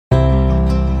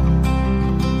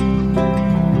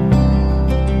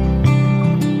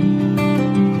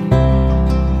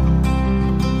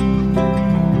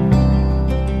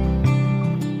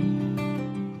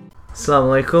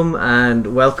Assalamu alaikum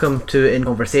and welcome to In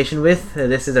Conversation With.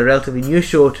 This is a relatively new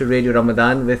show to Radio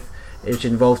Ramadan which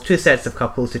involves two sets of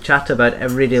couples to chat about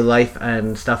everyday life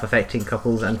and stuff affecting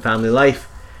couples and family life.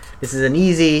 This is an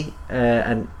easygoing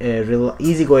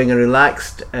and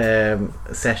relaxed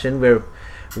session where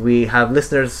we have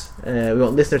listeners, we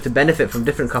want listeners to benefit from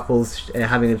different couples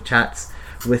having chats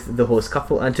with the host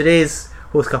couple. And today's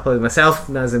host couple is myself,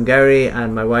 Nazim Gowri,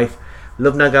 and my wife,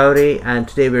 Lubna Gowri, and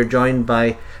today we're joined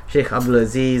by Sheikh Abdul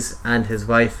Aziz and his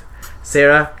wife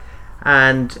Sarah.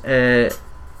 And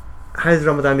how's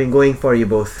Ramadan been going for you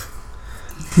both?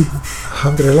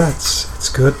 Alhamdulillah, it's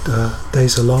good.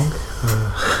 Days are long,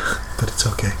 but it's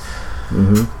okay.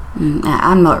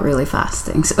 I'm not really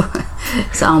fasting, so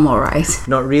I'm alright.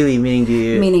 Not really, meaning do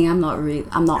you? Meaning I'm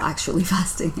not actually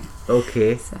fasting.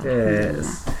 Okay.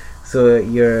 So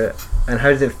you're, and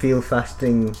how does it feel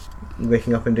fasting,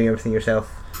 waking up and doing everything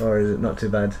yourself, or is it not too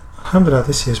bad? Alhamdulillah,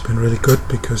 this year's been really good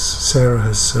because Sarah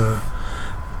has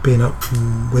been up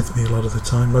with me a lot of the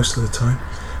time, most of the time,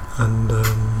 and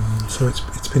so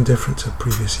it's been different to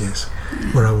previous years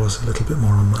where I was a little bit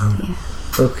more on my own. Yeah.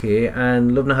 Okay,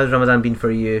 and Lubna, how's Ramadan been for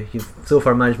you? You've so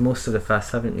far managed most of the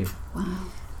fast, haven't you? Wow.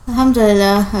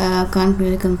 Alhamdulillah, can't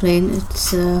really complain.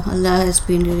 It's Allah has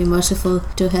been really merciful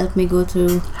to help me go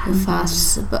through the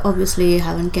fasts, but obviously I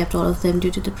haven't kept all of them due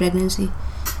to the pregnancy.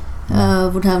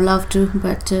 Would have loved to,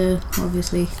 but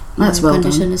obviously That's my well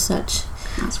condition done. is such.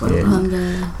 That's well Yeah.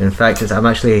 done. In fact, I'm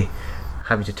actually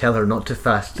having to tell her not to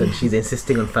fast, and she's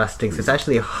insisting on fasting, so it's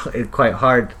actually quite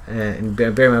hard. And bear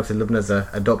in mind that Lubna's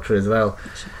a doctor as well.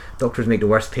 Doctors make the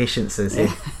worst patients, they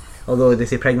say. Although they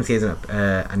say pregnancy isn't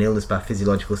an illness by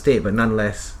physiological state, but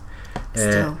nonetheless,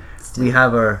 Still. we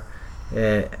have our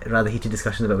rather heated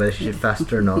discussions about whether she should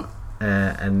fast or not.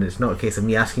 And it's not a case of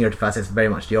me asking her to fast, it's very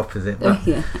much the opposite. But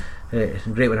it's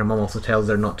great when her mum also tells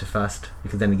her not to fast,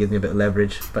 because then it gives me a bit of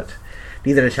leverage. But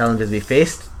these are the challenges we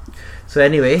faced. So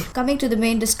anyway, Coming to the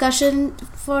main discussion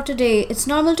for today, it's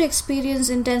normal to experience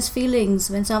intense feelings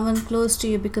when someone close to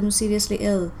you becomes seriously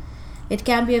ill. It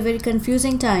can be a very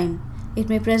confusing time. It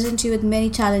may present you with many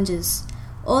challenges.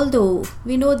 Although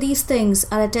we know these things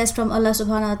are a test from Allah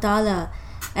subhanahu wa ta'ala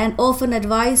and often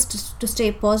advised to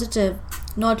stay positive,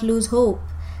 not lose hope,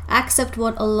 accept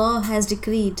what Allah has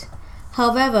decreed.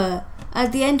 However,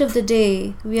 at the end of the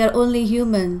day, we are only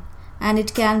human, and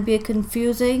it can be a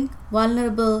confusing,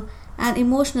 vulnerable and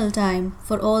emotional time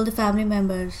for all the family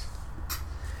members.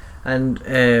 and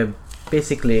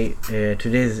basically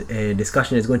today's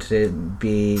discussion is going to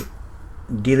be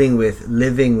dealing with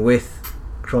living with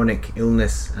chronic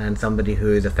illness and somebody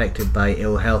who is affected by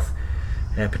ill health,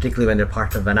 particularly when they're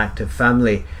part of an active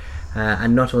family.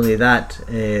 And not only that,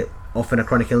 often a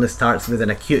chronic illness starts with an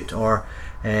acute or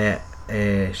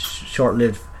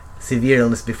short-lived severe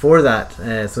illness before that,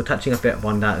 so touching a bit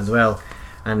upon that as well.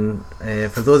 And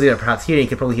for those of you that are perhaps hearing, you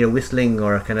can probably hear whistling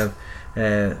or a kind of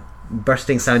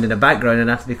bursting sound in the background, and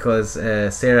that's because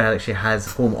Sarah actually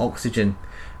has home oxygen,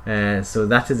 so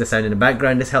that is the sound in the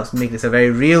background. This helps make this a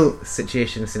very real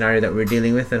scenario that we're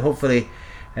dealing with, and hopefully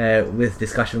with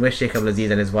discussion with Sheikh Abdul Aziz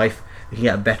and his wife we can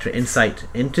get a better insight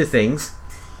into things,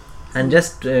 and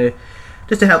just to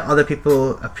help other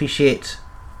people appreciate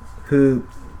who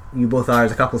you both are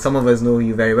as a couple. Some of us know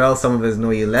you very well, some of us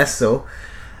know you less so.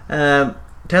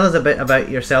 Tell us a bit about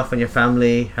yourself and your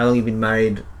family, how long you've been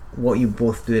married, what you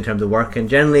both do in terms of work, and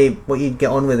generally what you get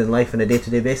on with in life on a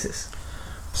day-to-day basis.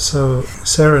 So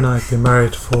Sarah and I have been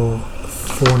married for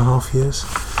 4.5 years,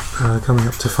 coming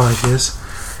up to 5 years.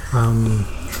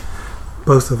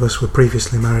 Both of us were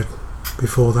previously married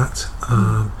before that.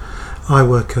 I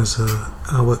work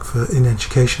in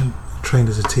education, trained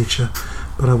as a teacher,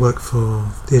 but I work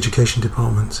for the education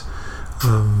department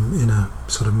in a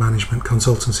sort of management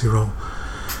consultancy role.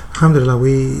 Alhamdulillah,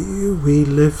 we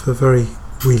lived a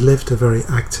very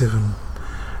active and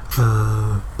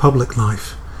public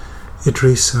life.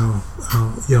 Idris, our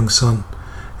young son,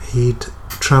 he'd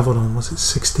travelled on, was it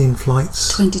 16 flights?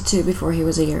 22 before he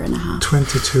was a year and a half.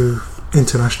 22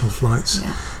 international flights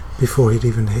before he'd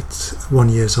even hit 1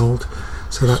 year old.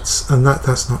 So that's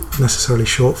not necessarily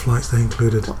short flights. They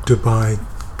included Dubai,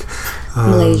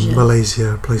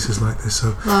 Malaysia, places like this.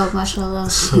 So Wow, mashallah.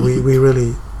 so we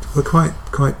really were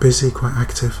quite busy, quite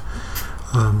active.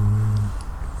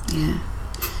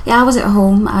 I was at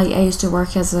home. I used to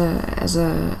work as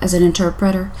an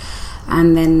interpreter,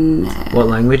 and then What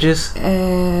languages?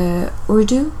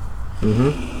 Urdu,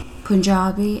 Mm-hmm.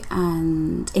 Punjabi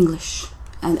and English,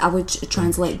 and I would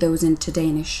translate those into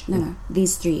Danish. No,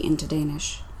 these three into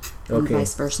Danish, and Okay.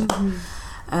 vice versa.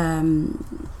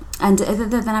 And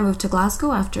then I moved to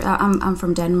Glasgow after. I'm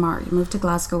from Denmark. I moved to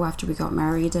Glasgow after we got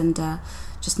married, and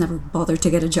just never bothered to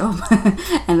get a job.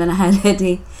 And then I had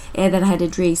Eddie. Then I had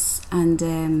Idris, and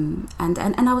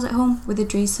I was at home with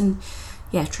Idris, and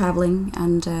traveling,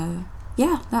 and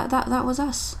that was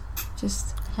us.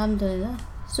 Just Alhamdulillah.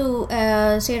 So,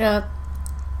 Sarah,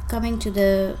 coming to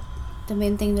the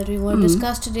main thing that we want to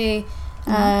discuss today.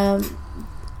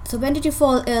 So when did you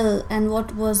fall ill, and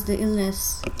what was the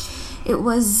illness? It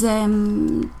was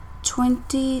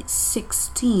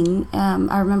 2016.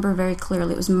 I remember very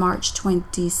clearly. It was March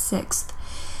 26th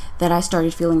that I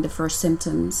started feeling the first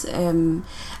symptoms.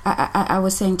 I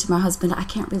was saying to my husband, I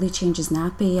can't really change his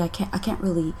nappy. I can't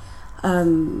really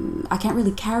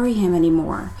carry him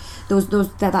anymore.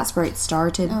 That's where it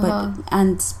started.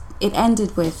 And it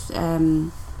ended with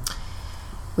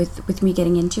me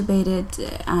getting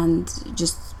intubated and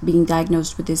just being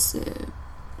diagnosed with this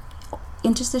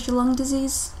interstitial lung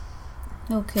disease.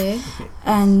 Okay.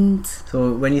 And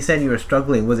so when you said you were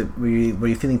struggling, were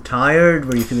you feeling tired?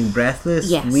 Were you feeling breathless?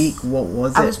 Yes. Weak? What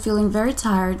was it? I was feeling very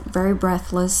tired, very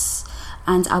breathless,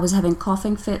 and I was having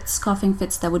coughing fits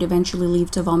that would eventually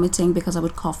lead to vomiting because I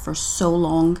would cough for so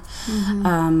long.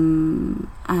 And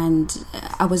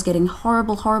I was getting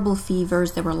horrible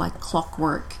fevers. They were like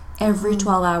clockwork. Every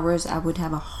 12 hours I would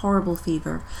have a horrible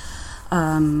fever.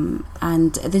 And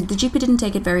the GP didn't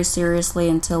take it very seriously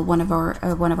until one of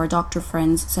our doctor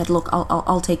friends said, "Look,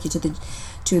 I'll take you to the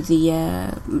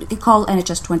call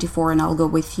NHS 24 and I'll go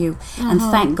with you." And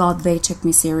thank God they took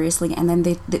me seriously. And then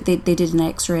they did an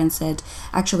X-ray and said,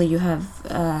 "Actually, you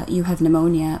have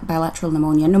pneumonia, bilateral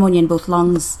pneumonia in both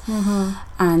lungs."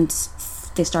 And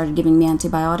they started giving me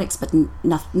antibiotics, but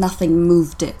nothing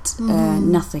moved it.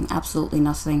 Nothing, absolutely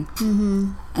nothing.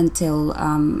 Until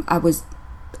I was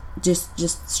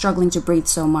just struggling to breathe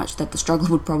so much that the struggle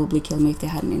would probably kill me if they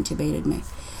hadn't intubated me.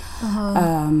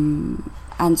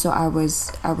 And so I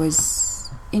was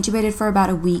intubated for about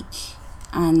a week,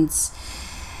 and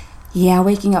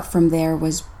waking up from there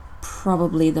was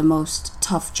probably the most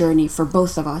tough journey for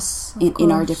both of us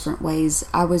in our different ways.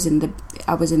 I was in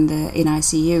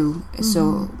ICU,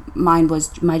 so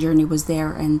my journey was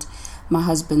there, and my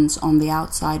husband's on the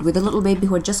outside with a little baby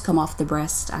who had just come off the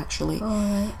breast. Actually,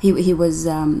 he was.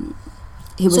 So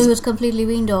he was completely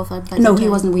weaned off at that No, time. He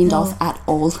wasn't weaned off at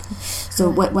all. So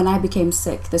when I became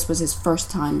sick, this was his first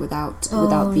time without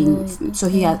being. Right. So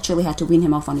he actually had to wean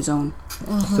him off on his own.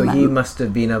 So he must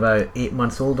have been about 8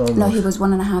 months old almost. No, he was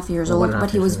 1.5 years old,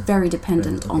 but he was very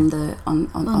dependent on the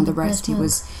breast. He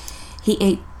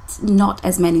ate not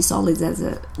as many solids as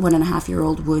a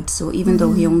 1.5-year-old would. So even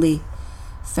though he only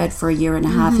fed for a year and a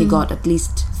half, he got at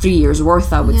least 3 years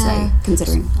worth, I would say,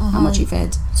 considering how much he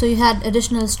fed. So you had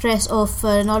additional stress of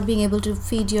not being able to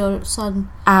feed your son.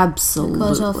 Absolutely.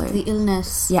 Because of the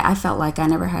illness. Yeah, I felt like I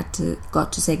never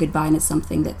got to say goodbye, and it's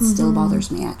something that still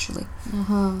bothers me, actually.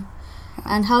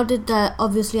 And how did that,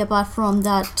 obviously apart from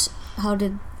that, how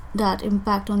did that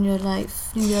impact on your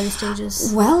life in the early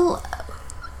stages? Well,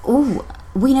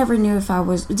 we never knew if I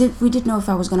was. We did know if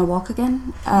I was going to walk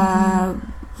again.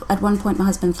 At one point, my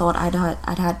husband thought I'd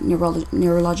had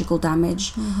neurological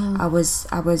damage. I was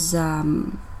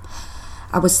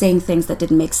saying things that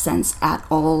didn't make sense at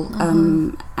all.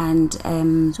 So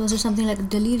was there something like a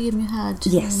delirium you had?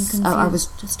 Yes, I was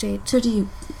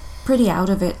pretty out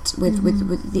of it with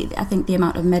the, I think, the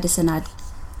amount of medicine I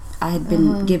had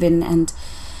been given,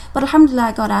 but alhamdulillah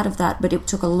I got out of that. But it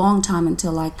took a long time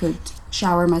until I could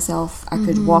shower myself, I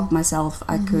could walk myself,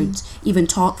 I could even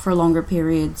talk for longer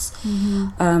periods.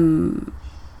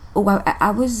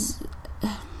 I was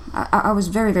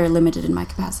very, very limited in my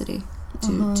capacity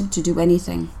to do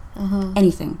anything.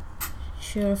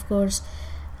 Sure, of course.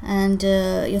 And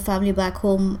your family back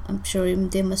home, I'm sure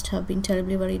they must have been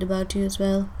terribly worried about you as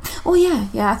well. Oh yeah.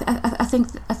 I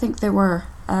think they were,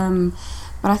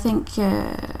 but I think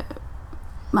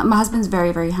my husband's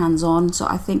very, very hands-on, so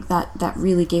I think that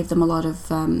really gave them a lot of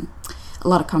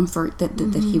comfort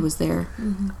that he was there.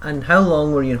 And how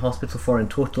long were you in hospital for in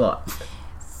total?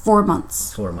 4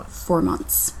 months. 4 months. 4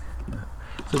 months.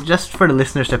 So just for the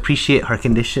listeners to appreciate her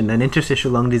condition, an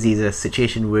interstitial lung disease is a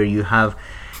situation where you have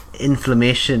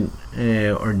inflammation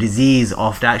or disease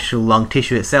of the actual lung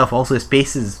tissue itself, also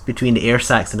spaces between the air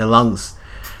sacs and the lungs,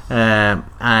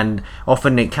 and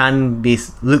often it can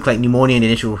look like pneumonia in the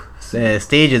initial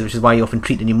stages, which is why you often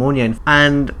treat the pneumonia.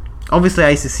 And obviously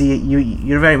I used to see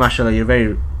you're very mashallah, you're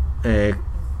very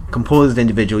composed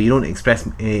individual. You don't express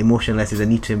emotion unless there's a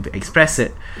need to express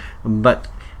it. But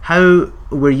how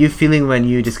were you feeling when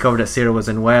you discovered that Sarah was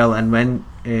unwell, and when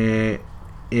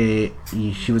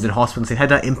she was in hospital and said, how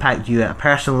did that impact you at a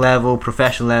personal level,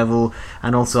 professional level,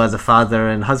 and also as a father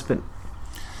and husband?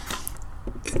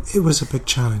 It was a big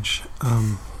challenge.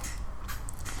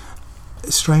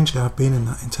 Strangely, I've been in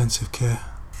that intensive care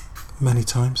many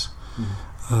times,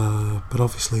 but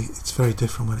obviously it's very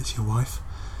different when it's your wife,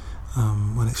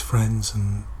 when it's friends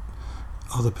and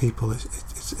other people.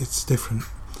 It's different.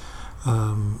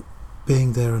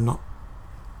 Being there and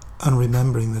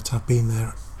remembering that I've been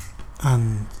there,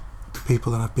 and the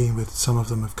people that I've been with, some of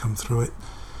them have come through it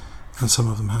and some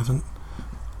of them haven't.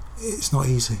 It's not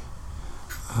easy.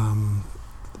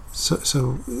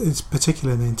 So it's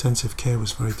particularly in the intensive care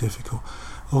was very difficult.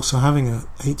 Also, having a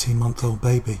 18-month-old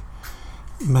baby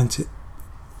meant it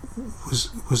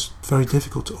was very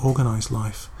difficult to organise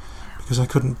life, because I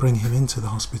couldn't bring him into the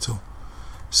hospital.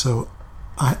 So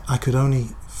I could only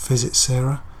visit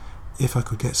Sarah if I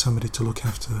could get somebody to look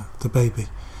after the baby.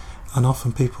 And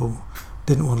often people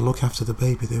didn't want to look after the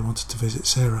baby, they wanted to visit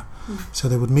Sarah. So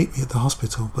they would meet me at the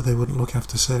hospital, but they wouldn't look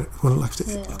after Sarah,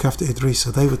 look after Idris,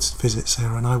 so they would visit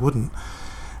Sarah and I wouldn't.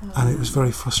 And it was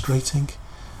very frustrating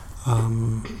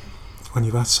when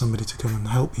you've asked somebody to come and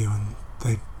help you and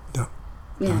they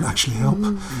don't actually help.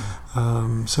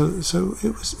 So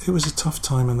it was a tough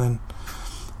time. And then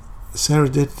Sarah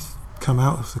did come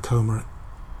out of the coma at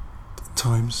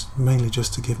times, mainly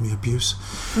just to give me abuse.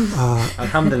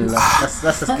 Alhamdulillah,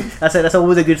 that's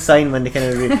always a good sign when they kind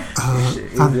of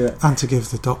and to give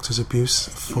the doctors abuse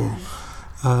for,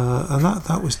 and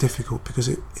that was difficult, because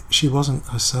she wasn't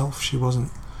herself. She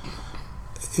wasn't.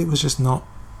 It was just not.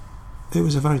 It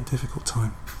was a very difficult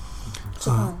time.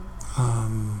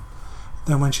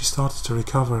 Then when she started to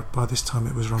recover, by this time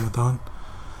it was Ramadan,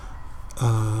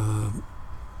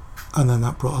 and then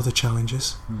that brought other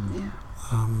challenges.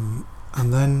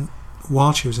 And then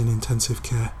while she was in intensive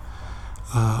care,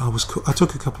 I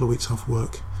took a couple of weeks off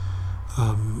work,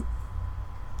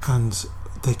 and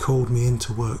they called me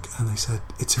into work and they said,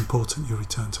 it's important you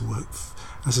return to work.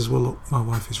 I says, well look, my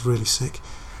wife is really sick,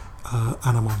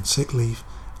 and I'm on sick leave,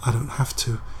 I don't have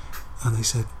to. And they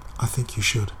said, I think you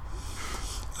should.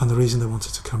 And the reason they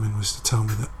wanted to come in was to tell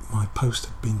me that my post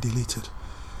had been deleted.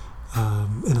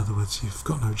 In other words, you've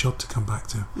got no job to come back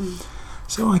to.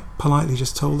 So I politely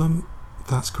just told them,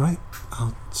 that's great,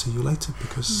 I'll see you later,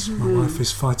 because my wife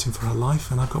is fighting for her life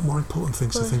and I've got more important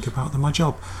things to think about than my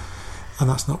job. And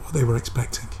that's not what they were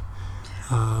expecting.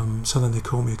 So then they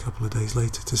called me a couple of days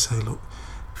later to say, look,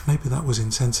 maybe that was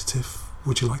insensitive,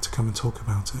 would you like to come and talk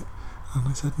about it? And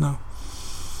I said no.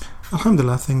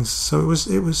 Alhamdulillah, so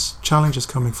it was challenges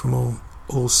coming from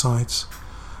all sides.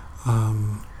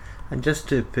 And just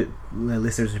to put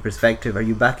listeners in perspective, are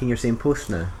you back in your same post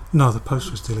now? No, the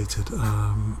post was deleted,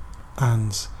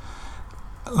 and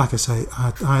like I say,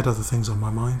 I had other things on my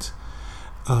mind.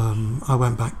 I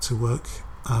went back to work,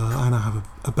 and I have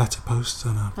a better post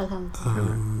and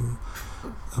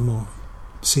a more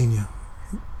senior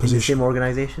position. In the same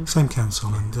organisation? Same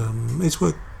council, and it's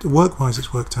work-wise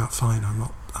it's worked out fine.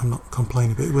 I'm not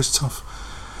complaining, but it was tough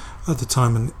at the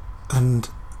time, and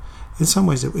in some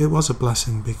ways it was a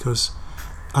blessing, because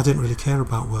I didn't really care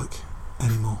about work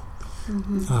anymore.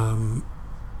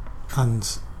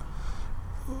 And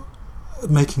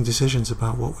making decisions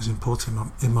about what was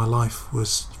important in my life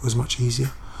was much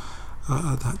easier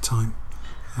at that time.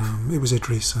 It was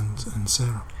Idris and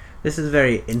Sarah. This is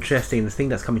very interesting. The thing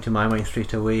that's coming to my mind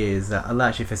straight away is that Allah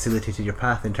actually facilitated your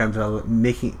path in terms of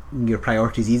making your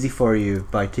priorities easy for you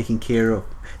by taking care of.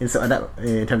 In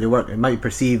terms of work, it might be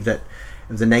perceived that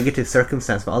it was a negative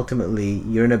circumstance, but ultimately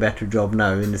you're in a better job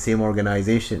now in the same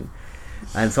organisation.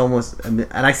 And it's almost, and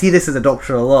I see this as a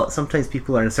doctor a lot. Sometimes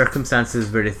people are in circumstances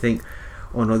where they think,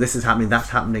 oh no, this is happening, that's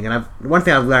happening. And one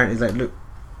thing I've learned is like, look,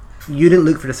 you didn't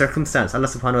look for the circumstance. Allah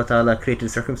subhanahu wa ta'ala created a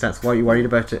circumstance. Why are you worried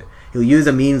about it? He'll use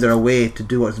a means or a way to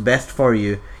do what's best for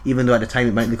you, even though at the time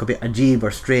it might look a bit ajib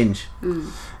or strange.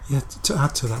 Yeah, to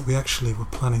add to that, we actually were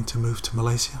planning to move to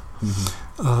Malaysia.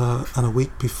 And a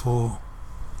week before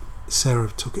Sarah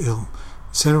took ill,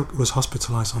 Sarah was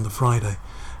hospitalised on the Friday,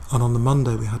 and on the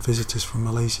Monday we had visitors from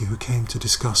Malaysia who came to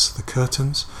discuss the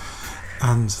curtains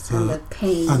and the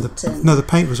paint. No, the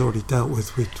paint was already dealt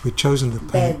with. We'd chosen the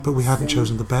paint, but we hadn't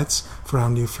chosen the beds for our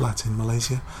new flat in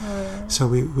Malaysia. So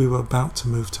we were about to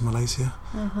move to Malaysia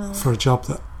for a job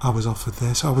that I was offered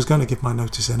there. So I was going to give my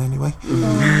notice in anyway.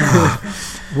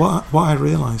 What I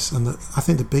realised, and I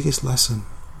think the biggest lesson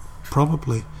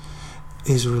probably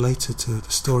is related to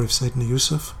the story of Sayyidina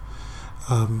Yusuf.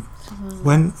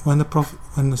 When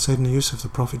Sayyidina Yusuf, the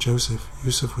Prophet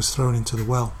Yusuf was thrown into the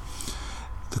well,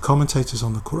 the commentators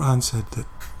on the Quran said that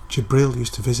Jibril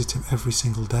used to visit him every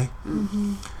single day.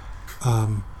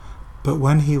 But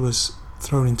when he was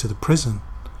thrown into the prison,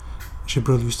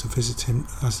 Jibril used to visit him,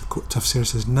 as the tafsir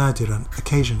says, nadiran,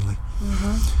 occasionally.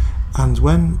 And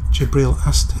when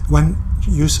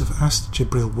Yusuf asked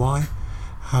Jibril,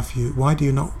 why do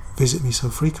you not visit me so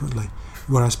frequently,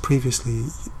 whereas previously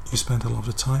you spent a lot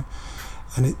of time?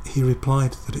 And he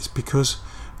replied that it's because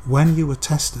when you were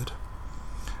tested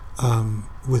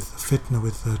with the fitna,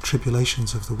 with the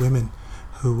tribulations of the women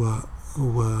who were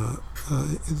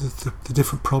the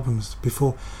different problems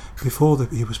before that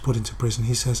he was put into prison,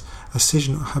 he says,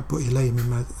 "As-sijnu ahabbu ilay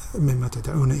mimma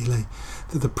tad'una ilay,"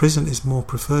 that the prison is more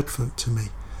preferred to me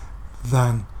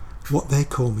than what they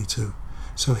call me to.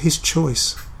 So his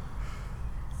choice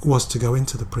was to go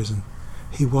into the prison.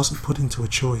 He wasn't put into a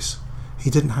choice. He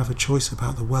didn't have a choice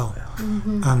about the well.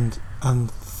 And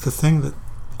the thing that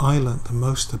I learnt the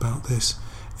most about this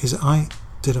is I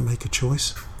didn't make a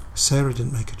choice. Sarah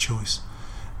didn't make a choice.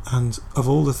 And of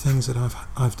all the things that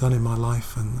I've done in my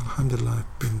life, and alhamdulillah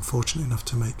I've been fortunate enough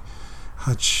to make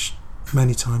Hajj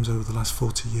many times over the last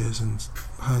 40 years and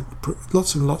had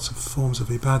lots and lots of forms of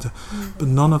ibadah, but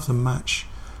none of them match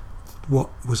what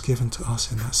was given to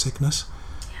us in that sickness,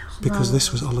 because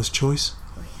this was Allah's choice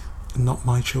and not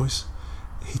my choice.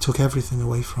 He took everything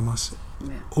away from us,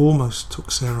 almost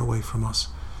took Sarah away from us.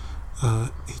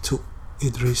 He took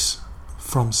Idris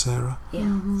from Sarah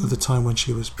at the time when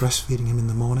she was breastfeeding him in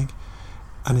the morning,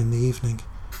 and in the evening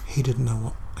he didn't know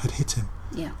what had hit him,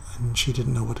 and she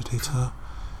didn't know what had hit her,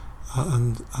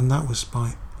 and that was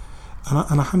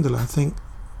and alhamdulillah, I think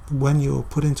when you're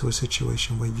put into a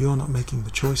situation where you're not making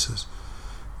the choices,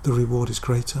 the reward is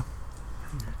greater.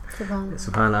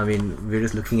 SubhanAllah, I mean, we're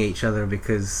just looking at each other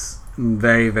because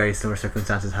very, very similar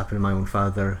circumstances happened to my own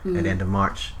father at the end of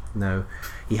March. Now,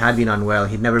 he had been unwell.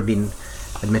 He'd never been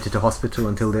admitted to hospital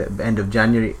until the end of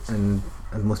January, and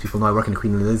as most people know, I work in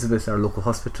Queen Elizabeth, our local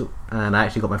hospital, and I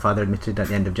actually got my father admitted at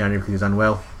the end of January because he was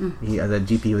unwell. He, as a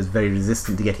GP, he was very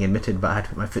resistant to getting admitted, but I had to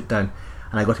put my foot down,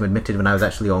 and I got him admitted when I was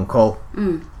actually on call.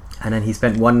 And then he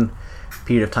spent one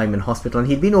period of time in hospital, and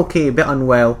he'd been okay, a bit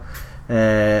unwell,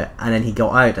 and then he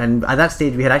got out. And at that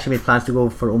stage we had actually made plans to go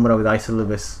for Umrah with Aisha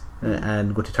Lewis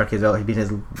and go to Turkey as well. He'd been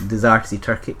his desire to see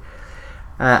Turkey,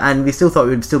 and we still thought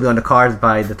we would still be on the cards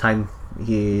by the time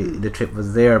the trip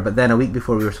was there. But then a week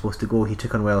before we were supposed to go, he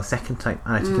took unwell a second time,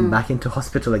 and I took him back into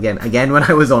hospital again when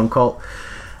I was on call,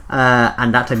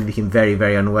 and that time he became very,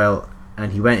 very unwell,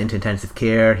 and he went into intensive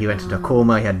care. He went into a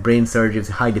coma. He had brain surgery. It was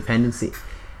high dependency.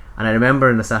 And I remember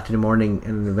on a Saturday morning,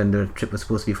 and when the trip was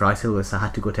supposed to be for Aisha Lewis, I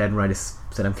had to go to Edinburgh. I just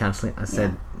said I'm cancelling. I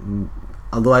said,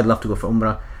 although I'd love to go for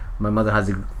Umrah, my father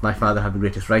had the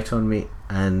greatest right on me.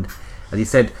 And as he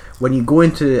said, when you go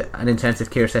into an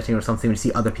intensive care setting or something, when you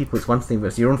see other people, it's one thing, but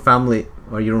it's your own family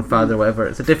or your own father or whatever,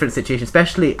 it's a different situation,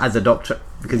 especially as a doctor,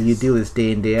 because you deal with this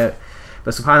day in, day out.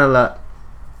 But subhanAllah,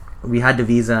 we had the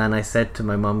visa, and I said to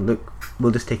my mum, look,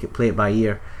 we'll just play it by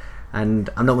ear. And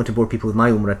I'm not going to bore people with my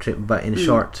Umrah trip, but in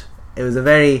short, it was a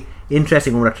very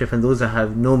interesting Umrah trip, and those that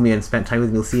have known me and spent time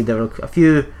with me will see there were a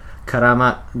few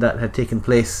karamat that had taken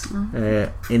place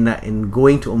in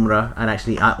going to Umrah and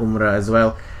actually at Umrah as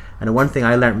well. And the one thing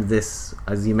I learned with this,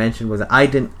 as you mentioned, was that I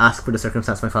didn't ask for the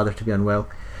circumstance of my father to be unwell,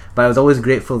 but I was always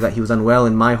grateful that he was unwell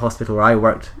in my hospital where I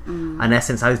worked. In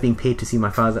essence, I was being paid to see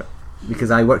my father,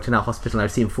 because I worked in that hospital and I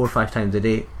would see him 4 or 5 times a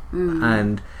day,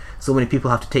 and so many people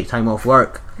have to take time off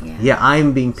work.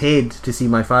 I'm being paid to see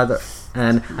my father,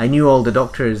 and I knew all the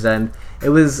doctors, and it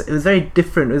was very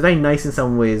different. It was very nice in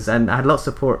some ways, and I had lots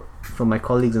of support from my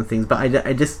colleagues and things. But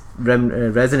I just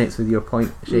resonates with your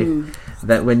point, Sheikh,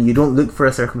 that when you don't look for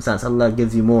a circumstance, Allah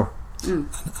gives you more. And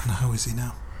how is he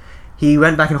now? He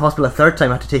went back in hospital a third time.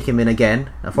 I had to take him in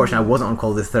again. Unfortunately, I wasn't on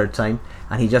call this third time,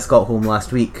 and he just got home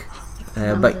last week.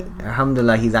 But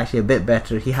alhamdulillah, he's actually a bit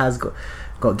better. He has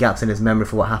got gaps in his memory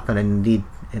for what happened, and indeed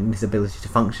in his ability to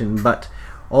function, but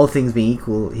all things being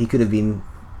equal, he could have been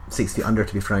 6 feet under,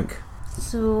 to be frank.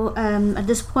 So at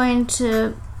this point,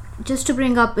 just to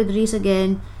bring up Idris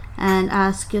again and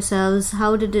ask yourselves,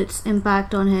 how did it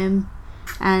impact on him,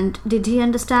 and did he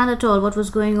understand at all what was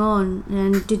going on,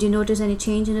 and did you notice any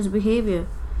change in his behavior?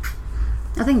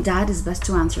 I think Dad is best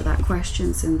to answer that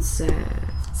question, since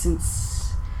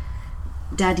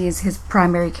Daddy is his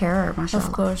primary carer, mashallah.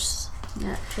 Of course.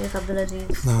 Yeah, Sheikh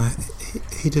Abdulaziz. No,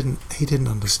 he didn't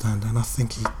understand, and I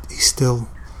think he still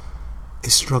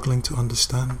is struggling to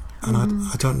understand, and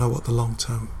I don't know what the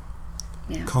long-term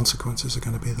consequences are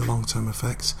going to be, the long-term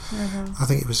effects. I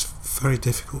think it was very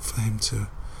difficult for him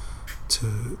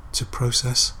to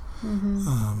process.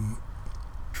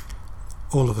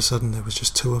 All of a sudden there was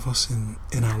just 2 of us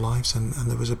in our lives, and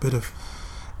there was a bit of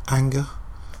anger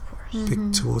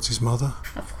towards his mother,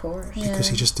 Of course. because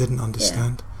he just didn't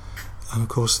understand. And of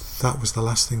course, that was the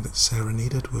last thing that Sarah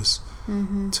needed, was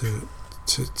to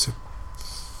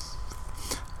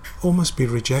almost be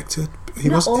rejected.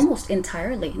 Not almost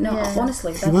entirely. No, Yeah.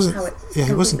 honestly, He that's wasn't. how it.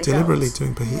 He wasn't completely deliberately felt.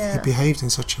 doing, but he behaved in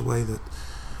such a way that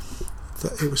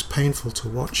it was painful to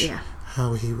watch Yeah.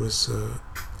 how he was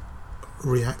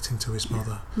reacting to his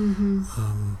mother.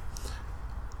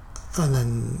 And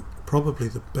then probably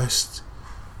the best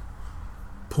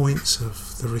points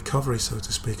of the recovery, so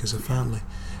to speak, as a family,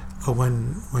 are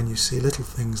when you see little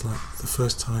things like the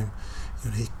first time,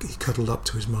 he cuddled up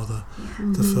to his mother,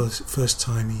 the first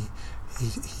time he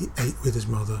ate with his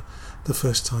mother, the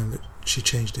first time that she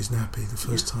changed his nappy, the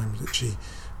first time that she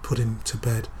put him to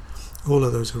bed. All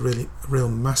of those are real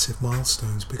massive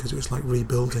milestones, because it was like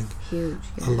rebuilding Huge.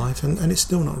 a life, and it's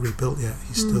still not rebuilt yet.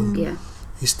 He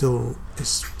still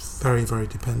is very, very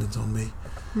dependent on me,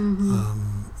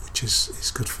 which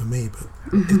is good for me, but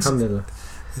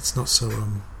it's not so.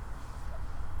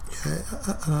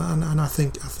 And I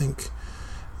think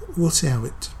we'll see how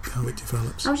it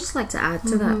develops. I would just like to add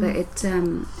to that it,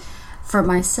 for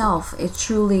myself, it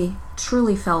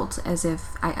truly felt as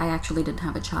if I actually didn't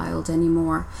have a child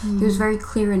anymore. He was very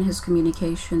clear in his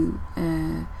communication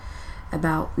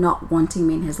about not wanting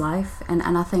me in his life, and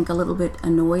I think a little bit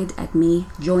annoyed at me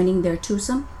joining their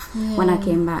twosome when I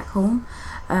came back home.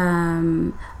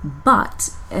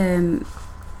 But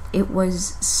it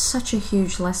was such a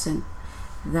huge lesson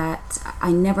that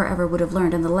I never ever would have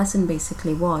learned, and the lesson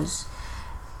basically was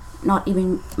not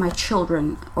even my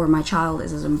children or my child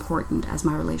is as important as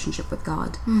my relationship with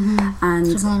God. And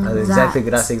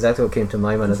that's exactly what came to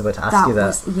my mind. I was about to ask you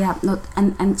that.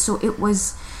 And so it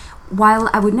was, while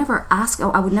I would never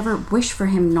wish for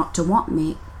him not to want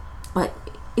me, but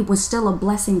it was still a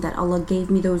blessing that Allah gave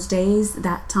me those days,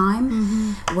 that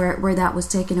time, where that was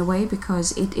taken away,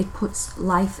 because it puts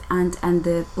life and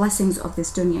the blessings of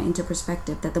this dunya into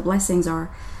perspective, that the blessings are,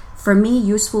 for me,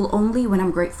 useful only when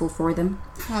I'm grateful for them.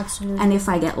 Absolutely. And if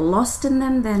I get lost in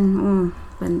them, then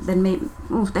I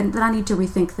need to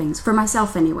rethink things, for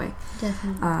myself anyway.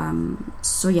 Definitely.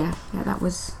 So that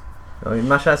was... I mean,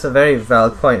 Masha, that's a very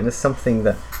valid point, and it's something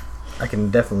that I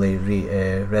can definitely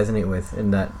resonate with,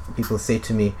 in that people say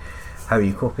to me, how are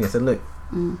you coping? I said, look,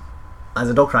 as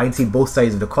a doctor, I can see both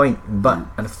sides of the coin, but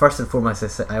and first and foremost,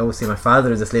 I always say my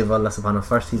father is a slave of Allah subhanahu wa ta'ala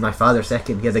first. He's my father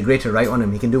second. He has a greater right on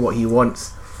him. He can do what he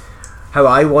wants. How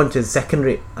I want is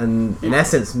secondary, and in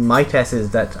essence, my test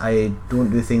is that I don't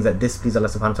do things that displease Allah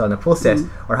subhanahu wa ta'ala in the process,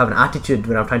 or have an attitude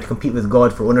when I'm trying to compete with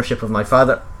God for ownership of my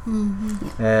father.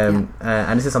 And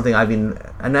this is something I've been,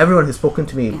 and everyone who's spoken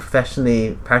to me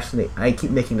professionally, personally, I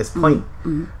keep making this point,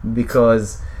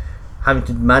 because having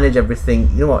to manage everything,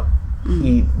 you know what,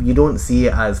 you don't see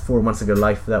it as 4 months of your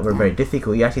life that were very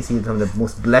difficult. You actually see some of the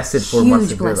most blessed 4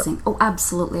 months of your life. Oh,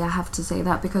 absolutely, I have to say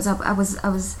that, because I was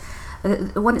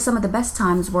some of the best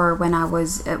times were when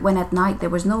when at night there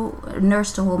was no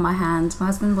nurse to hold my hand. My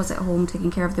husband was at home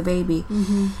taking care of the baby,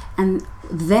 and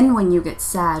then when you get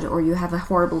sad or you have a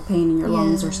horrible pain in your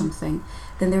lungs or something,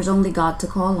 then there's only God to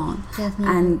call on. Definitely.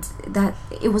 And that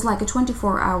it was like a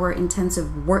 24-hour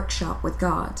intensive workshop with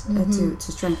God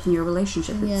to strengthen your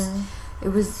relationship. It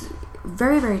was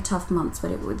very, very tough months, but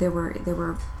they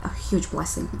were a huge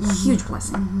blessing. Huge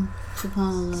blessing.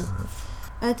 SubhanAllah.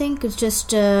 I think it's just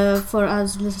for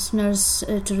us listeners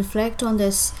to reflect on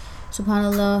this,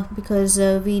 SubhanAllah, because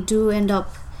we do end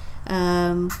up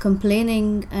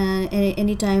complaining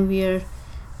anytime we are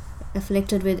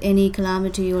afflicted with any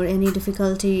calamity or any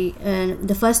difficulty. And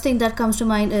the first thing that comes to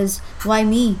mind is, why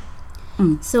me?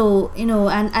 So,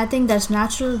 and I think that's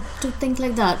natural to think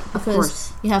like that,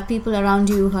 because you have people around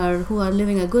you who are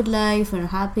living a good life and are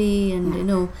happy, and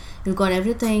you've got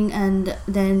everything, and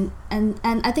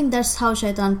I think that's how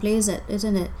Shaitan plays it,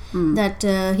 isn't it? That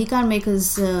he can't make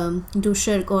us do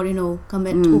shirk or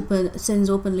commit sins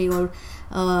openly, or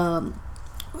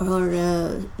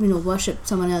worship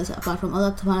someone else apart from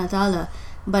Allah subhanahu wa ta'ala.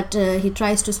 But he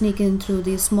tries to sneak in through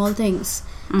these small things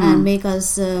and make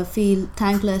us feel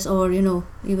thankless, or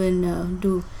even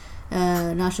do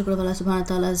not shukr of Allah subhanahu wa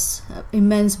ta'ala's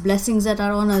immense blessings that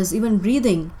are on us, even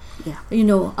breathing.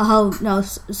 How now,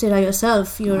 Sarah,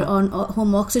 yourself, you're on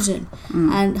home oxygen,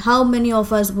 and how many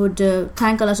of us would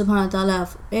thank Allah subhanahu wa ta'ala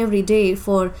every day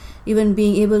for even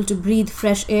being able to breathe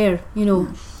fresh air,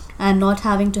 and not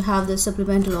having to have the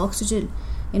supplemental oxygen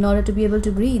in order to be able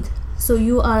to breathe. So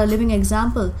you are a living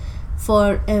example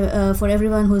for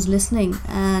everyone who's listening,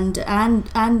 and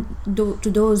to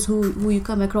those who you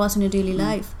come across in your daily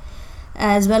life,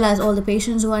 as well as all the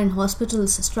patients who are in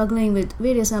hospitals struggling with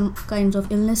various kinds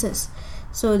of illnesses.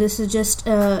 So this is just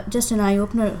an eye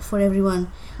opener for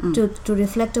everyone to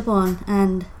reflect upon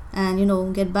and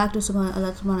get back to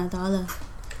Allah subhanahu wa ta'ala.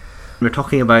 We're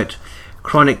talking about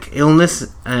chronic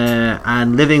illness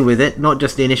and living with it, not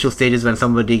just the initial stages when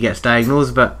somebody gets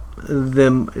diagnosed, but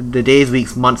the days,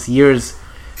 weeks, months, years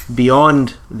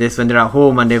beyond this, when they're at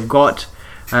home and they've got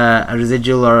a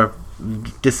residual or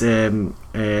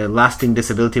lasting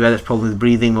disability, whether it's problems with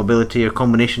breathing, mobility, or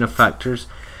combination of factors.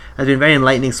 It's been very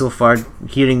enlightening so far,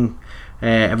 hearing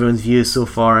everyone's views so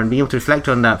far and being able to reflect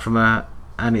on that from a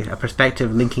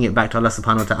perspective, linking it back to Allah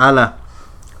subhanahu wa ta'ala.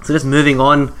 So just moving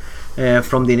on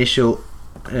from the initial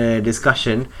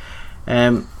discussion,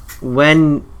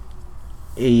 when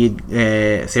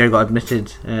Sarah got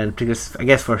admitted, I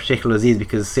guess for Sheikh Al-Aziz,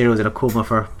 because Sarah was in a coma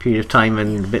for a period of time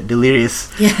and a bit delirious.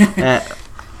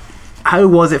 How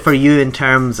was it for you in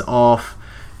terms of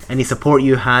any support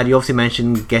you had? You obviously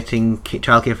mentioned getting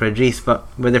childcare for Idris, but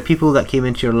were there people that came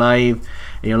into your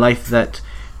life that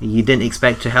you didn't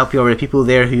expect to help you, or were there people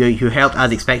there who helped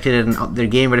as expected and up their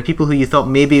game? Were there people who you thought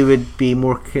maybe would be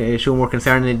show more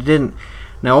concern and they didn't?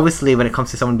 Now obviously when it comes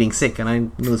to someone being sick, and I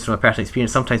know this from my personal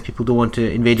experience, sometimes people don't want to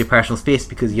invade your personal space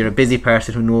because you're a busy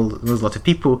person who knows lots of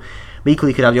people, but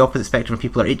equally you could have the opposite spectrum of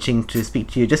people are itching to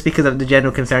speak to you just because of the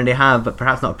general concern they have, but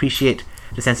perhaps not appreciate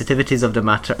the sensitivities of the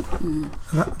matter.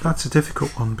 That's a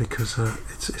difficult one because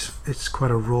it's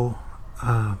quite a raw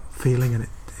feeling, and it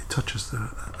touches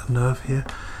a nerve here,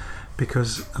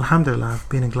 because alhamdulillah I've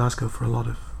been in Glasgow for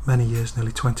many years,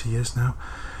 nearly 20 years now,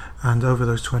 and over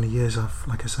those 20 years I've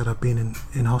been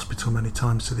in hospital many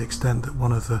times, to the extent that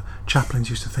one of the chaplains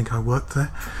used to think I worked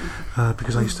there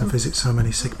because I used to visit so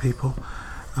many sick people.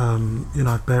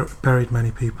 I've buried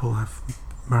many people, I've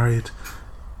married,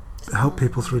 helped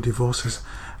people through divorces,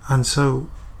 and so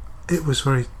it was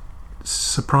very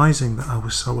surprising that I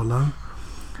was so alone.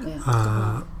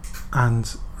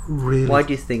 And really, why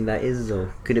do you think that is though?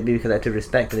 Could it be because out of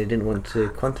respect and they didn't want to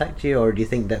contact you, or do you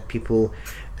think that people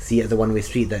see it as a one-way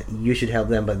street, that you should help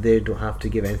them but they don't have to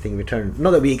give anything in return? Not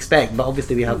that we expect, but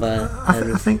obviously we have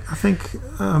I think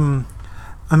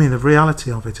the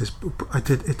reality of it is,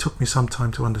 it took me some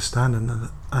time to understand,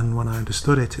 and when I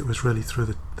understood it, it was really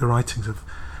through the writings of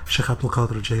Sheikh Abdul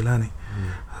Qadir al-Jailani,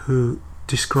 who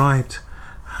described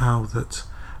how that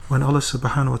when Allah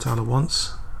subhanahu wa ta'ala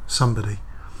wants somebody,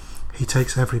 he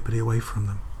takes everybody away from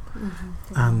them,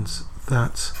 and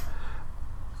that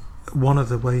one of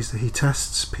the ways that he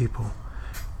tests people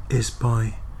is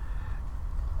by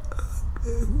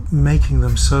making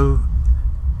them so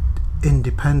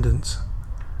independent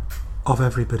of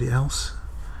everybody else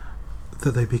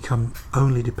that they become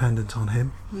only dependent on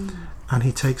him, and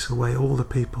he takes away all the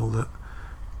people that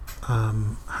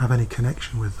have any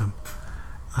connection with them.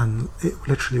 And it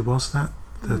literally was that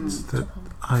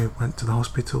I went to the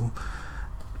hospital,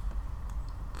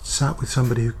 sat with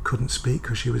somebody who couldn't speak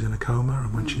because she was in a coma,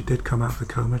 and when she did come out of the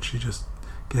coma, she just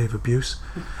gave abuse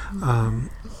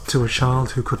to a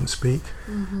child who couldn't speak,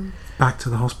 back to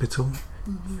the hospital,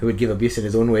 who would give abuse in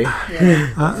his own way.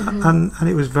 And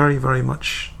it was very, very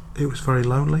much, it was very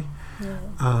lonely.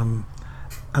 And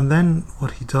then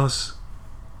what he does,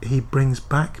 he brings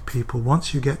back people.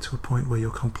 Once you get to a point where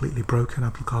you're completely broken,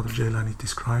 Abdul Qadir Jailani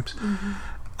describes,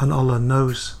 and Allah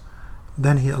knows,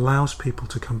 then he allows people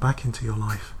to come back into your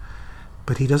life,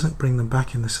 but he doesn't bring them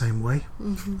back in the same way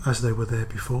as they were there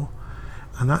before.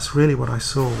 And that's really what I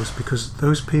saw, was because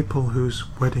those people whose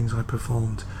weddings I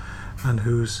performed, and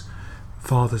whose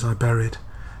fathers I buried,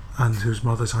 and whose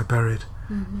mothers I buried,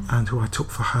 and who I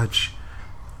took for Hajj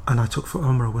and I took for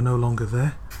Umrah, were no longer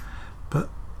there, but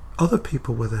other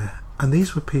people were there, and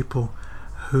these were people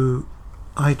who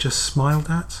I just smiled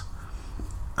at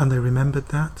and they remembered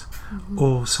that,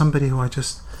 or somebody who I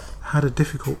just had a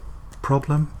difficult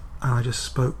problem and I just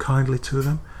spoke kindly to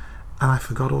them and I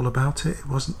forgot all about it. It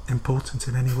wasn't important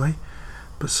in any way,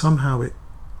 but somehow it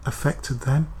affected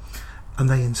them, and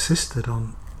they insisted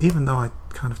on, even though I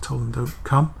kind of told them don't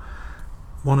come,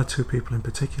 one or two people in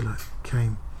particular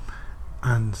came,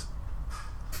 and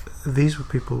these were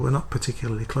people who were not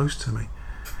particularly close to me,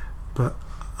 but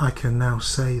I can now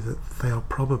say that they are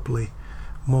probably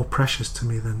more precious to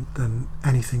me than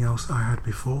anything else I had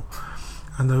before.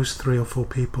 And those 3 or 4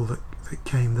 people that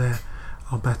came there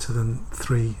are better than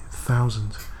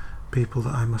 3,000 people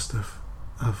that I must have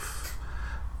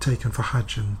taken for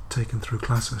Hajj and taken through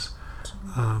classes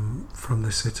from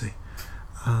this city.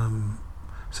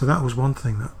 So that was one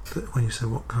thing that when you say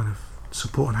what kind of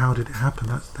support and how did it happen,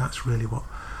 that's really what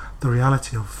the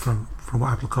reality of from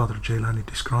what Abdul Qadir Jailani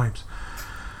describes.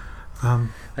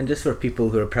 And just for people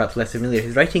who are perhaps less familiar,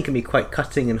 his writing can be quite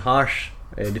cutting and harsh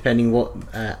depending what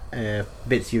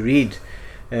bits you read.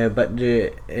 But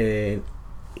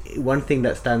one thing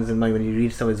that stands in mind when you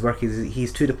read some of his work is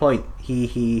he's to the point.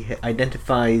 He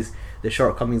identifies the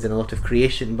shortcomings in a lot of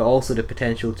creation, but also the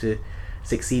potential to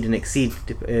succeed and exceed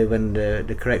when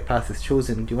the correct path is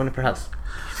chosen. Do you want to perhaps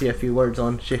say a few words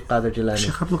on Sheikh Qadir Jilani?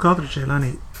 Sheikh Abdul Qadir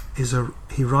Jilani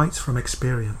he writes from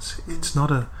experience. It's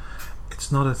not a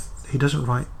he doesn't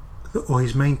write, or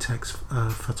his main text,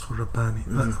 Fath al-Rabbani,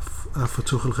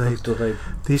 Futuh al-Ghaib.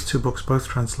 These two books both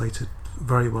translated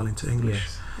very well into English.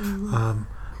 Yes.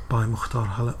 By Mukhtar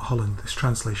Holland. This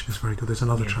translation is very good. There's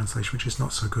another translation which is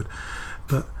not so good,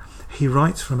 but he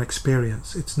writes from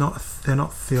experience. They're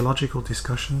not theological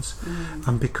discussions,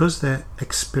 and because they're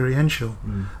experiential,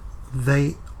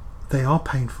 they are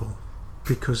painful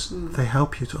because they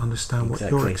help you to understand what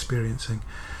you're experiencing.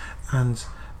 And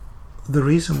the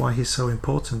reason why he's so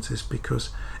important is because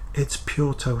it's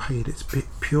pure tawheed. It's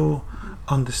pure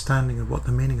understanding of what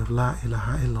the meaning of La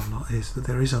ilaha illallah is, that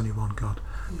there is only one God,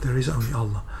 there is only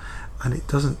Allah. And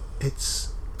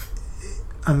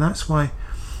and that's why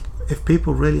if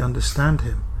people really understand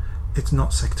him, it's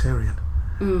not sectarian.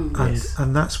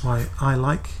 And that's why I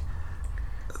like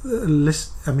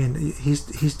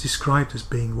he's described as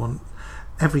being one.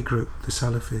 Every group, the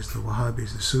Salafis, the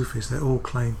Wahhabis, the Sufis, they all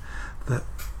claim that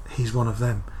he's one of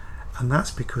them, and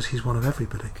that's because he's one of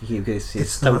everybody.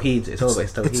 It's tawheed. It's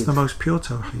always tawheed. It's the most pure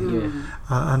tawheed.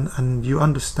 And you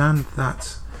understand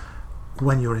that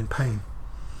when you're in pain,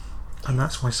 and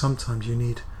that's why sometimes you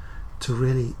need to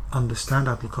really understand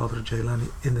Abdul Qadir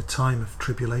Jilani in the time of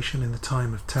tribulation, in the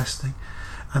time of testing,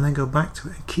 and then go back to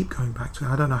it and keep going back to it.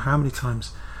 I don't know how many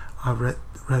times I've read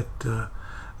Futuh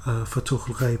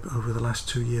al-Ghaib over the last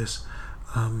 2 years.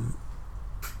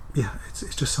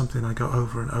 It's just something I go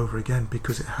over and over again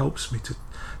because it helps me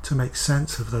to make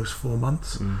sense of those 4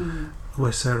 months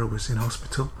where Sarah was in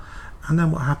hospital, and then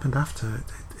what happened after.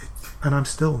 And I'm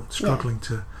still struggling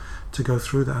to go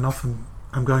through that, and often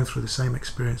I'm going through the same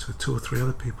experience with 2 or 3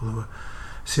 other people who are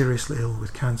seriously ill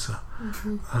with cancer.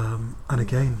 And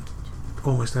again,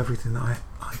 almost everything that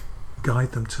I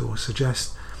guide them to or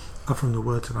suggest are from the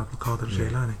words of Abdul Qadir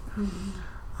Jilani.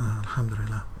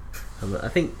 Alhamdulillah. I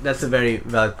think that's a very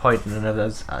valid point, and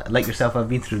like yourself, I've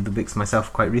been through the books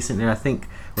myself quite recently, and I think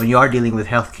when you are dealing with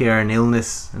healthcare and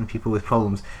illness and people with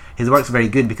problems, his work's very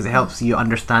good because it helps you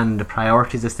understand the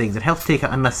priorities of things. It helps take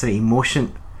out unnecessary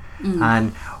emotion,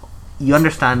 and you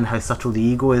understand how subtle the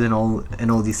ego is in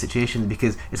all these situations,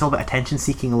 because it's all about attention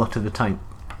seeking a lot of the time,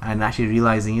 and actually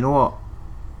realizing, you know what,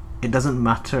 it doesn't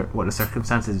matter what the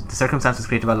circumstances. The circumstances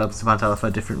created by Allah subhanahu wa ta'ala for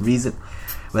a different reason,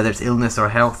 whether it's illness or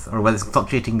health, or whether it's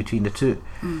fluctuating between the two.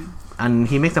 And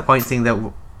he makes a point saying that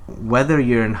whether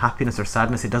you're in happiness or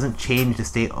sadness, it doesn't change the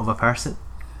state of a person,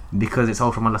 because it's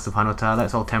all from Allah subhanahu wa ta'ala.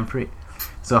 It's all temporary.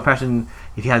 So a person,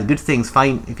 if he has good things,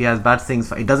 fine. If he has bad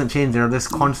things, it doesn't change. There are this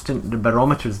constant, the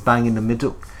barometers bang in the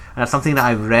middle, and that's something that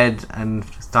I've read and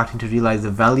starting to realize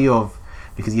the value of,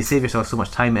 because you save yourself so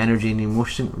much time, energy and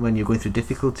emotion when you're going through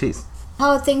difficulties.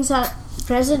 How things are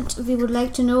present, we would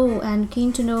like to know, and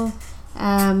keen to know,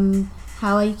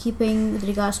 how are you keeping with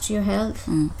regards to your health?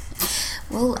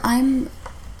 Well, I'm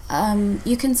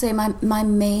you can say my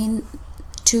main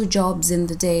 2 jobs in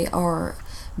the day are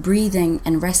breathing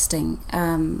and resting.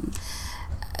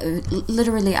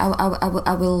 Literally,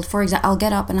 I will, for example, I'll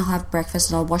get up and I'll have breakfast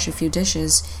and I'll wash a few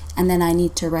dishes, and then I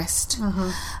need to rest.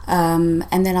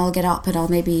 And then I'll get up and I'll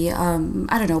maybe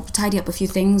I don't know, tidy up a few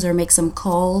things or make some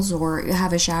calls or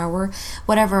have a shower,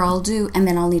 whatever I'll do, and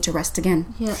then I'll need to rest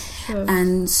again. Yeah, sure.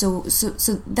 And so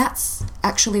that's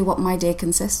actually what my day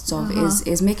consists of,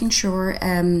 is making sure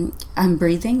I'm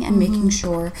breathing and making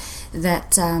sure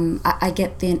that I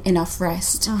get enough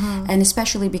rest, and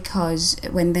especially because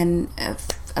when then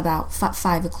about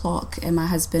 5 o'clock and my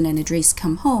husband and Idris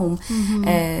come home,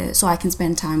 so I can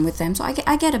spend time with them, so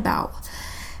I get about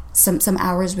some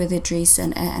hours with Idris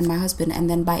and my husband, and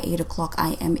then by 8 o'clock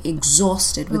I am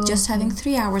exhausted with just having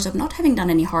 3 hours of not having done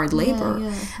any hard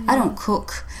labor. I don't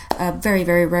cook, very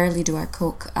very rarely do I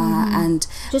cook, and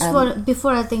just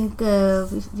before I think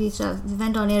we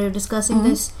went on here discussing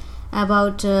this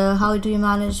about how do you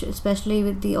manage, especially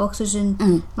with the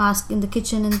oxygen mask in the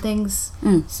kitchen and things.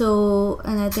 So,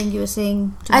 and I think you were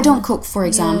saying I don't cook, for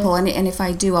example, and if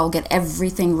I do, I'll get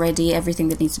everything ready, everything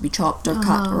that needs to be chopped or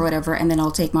cut or whatever, and then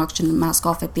I'll take my oxygen mask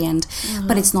off at the end.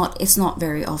 But it's not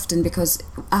very often, because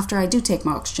after I do take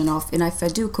my oxygen off, and if I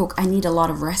do cook, I need a lot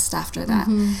of rest after that.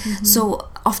 So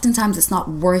oftentimes it's not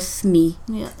worth me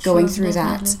going through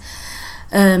that.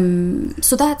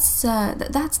 So that's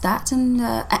that,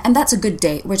 and that's a good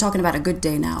day. We're talking about a good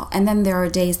day now. And then there are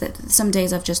some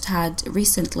days I've just had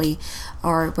recently,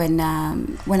 or when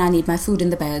I need my food in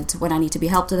the bed, when I need to be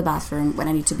helped to the bathroom, when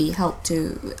I need to be helped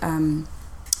to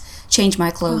change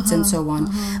my clothes and so on,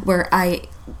 where I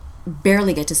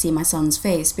barely get to see my son's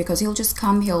face because he'll just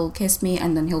come, he'll kiss me,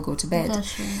 and then he'll go to bed.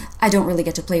 That's right. I don't really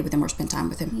get to play with him or spend time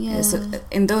with him. Yeah. So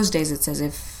in those days, it's as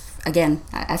if, again,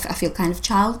 I feel kind of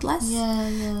childless.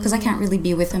 Yeah. Because I can't really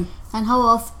be with him. And how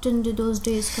often do those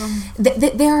days come?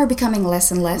 They are becoming less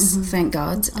and less, thank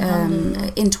God.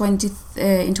 Alhamdulillah. In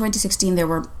 2016 there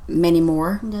were many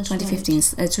more. That's 2015,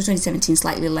 2017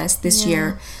 slightly less. This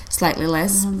year slightly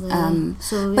less.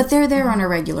 Alhamdulillah. But they're there on a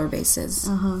regular basis.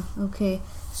 Okay.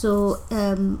 So,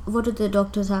 what do the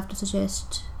doctors have to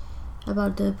suggest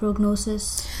about the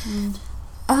prognosis? And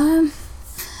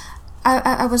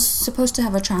I was supposed to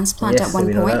have a transplant Yes, at one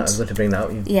we know point. that. I was going to bring that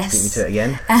up. You Yes. beat me to it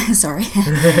again. Sorry.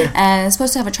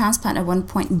 Supposed to have a transplant at one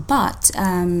point, but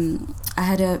I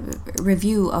had a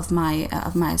review of my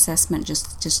assessment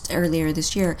just earlier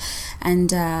this year, and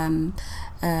now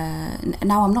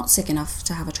I'm not sick enough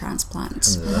to have a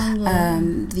transplant.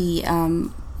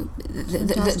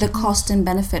 The cost and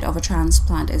benefit of a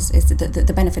transplant is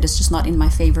the benefit is just not in my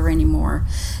favor anymore.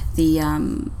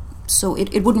 So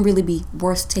it wouldn't really be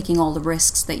worth taking all the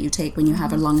risks that you take when you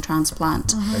have a lung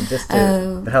transplant. And just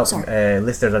to help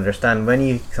listeners understand,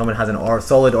 when someone has a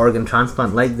solid organ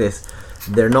transplant like this,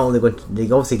 they're not only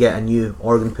they obviously get a new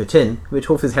organ put in, which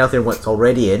hopefully is healthier than what's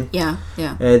already in. Yeah.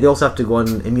 They also have to go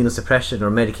on immunosuppression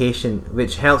or medication,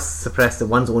 which helps suppress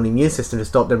one's own immune system to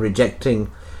stop them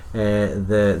rejecting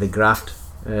the graft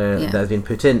that has been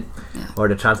put in, or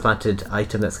the transplanted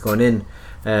item that's gone in.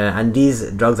 And these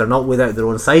drugs are not without their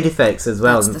own side effects as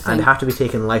well, and have to be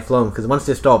taken lifelong, because once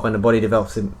they stop and the body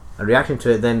develops a reaction to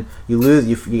it, then you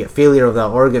get failure of that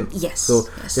organ. So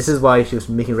this is why she was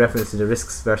making reference to the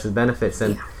risks versus benefits.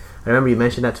 And I remember you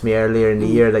mentioned that to me earlier in the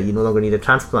year, that you no longer need a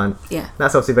transplant.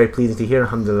 That's obviously very pleasing to hear,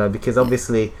 alhamdulillah, because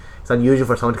obviously it's unusual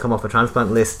for someone to come off a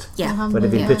transplant list when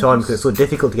they've been put on, because it's so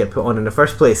difficult to get put on in the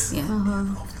first place.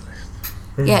 I'm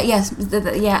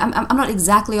not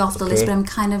exactly off the list, but I'm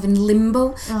kind of in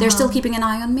limbo. They're still keeping an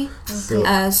eye on me. So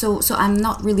I'm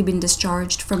not really been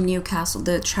discharged from Newcastle,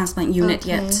 the transplant unit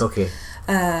yet.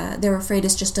 They're afraid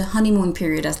it's just a honeymoon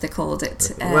period, as they called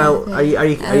it. Well, are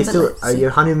you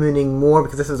honeymooning more,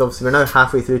 because this is obviously we're now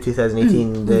halfway through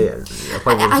 2018.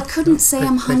 I couldn't say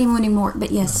I'm honeymooning more,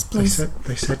 but yes, please.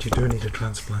 They said you do need a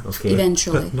transplant.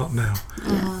 Eventually, but not now.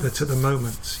 But at the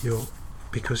moment,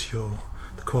 because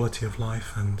the quality of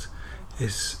life and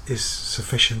is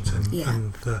sufficient,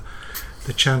 and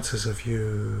the chances of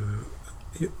your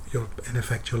in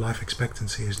effect your life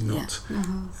expectancy is not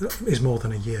is more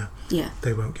than a year.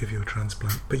 They won't give you a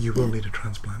transplant, but you will need a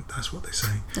transplant. That's what they're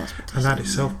saying. And that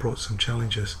itself brought some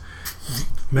challenges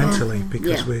mentally,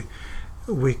 because we're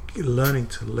learning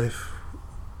to live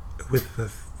with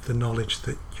the knowledge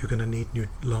that you're going to need new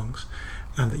lungs,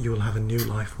 and that you will have a new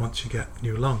life once you get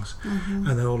new lungs. And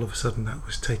then all of a sudden that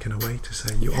was taken away to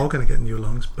say you are going to get new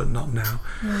lungs, but not now.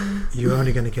 You're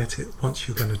only going to get it once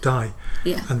you're going to die,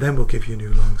 and then we'll give you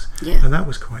new lungs. And that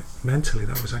was quite mentally,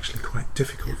 that was actually quite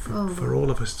difficult for all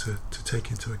of us to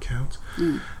take into account,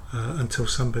 until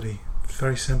somebody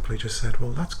very simply just said,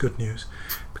 well, that's good news,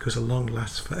 because a lung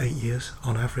lasts for 8 years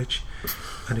on average,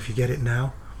 and if you get it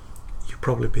now, you'll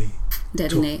probably be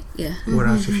dead in 8.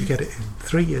 Whereas if you get it in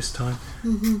 3 years' time,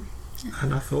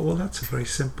 and I thought, well, that's a very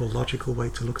simple, logical way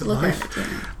to look at life.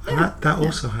 And that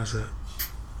also has a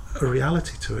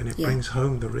reality to it, and it brings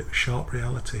home the sharp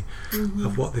reality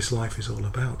of what this life is all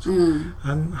about. And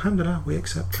alhamdulillah, we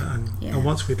accept that, and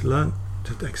once we've learned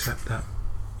to accept that,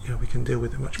 we can deal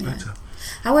with it much better.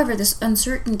 However, this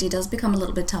uncertainty does become a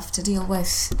little bit tough to deal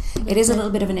with. It is a little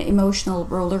bit of an emotional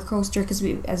roller coaster, because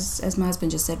we, as my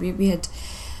husband just said, we had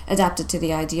adapted to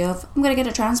the idea of, I'm going to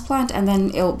get a transplant and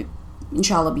then it'll be,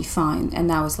 inshallah, be fine. And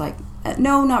now it's like,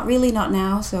 no, not really, not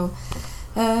now. So,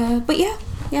 but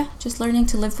just learning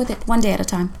to live with it one day at a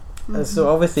time. So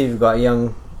obviously you've got a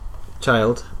young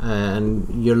child,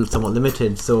 and you're somewhat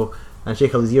limited. So, and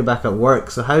Sheikh Al, you're back at work.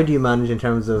 So how do you manage in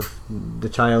terms of the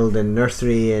child and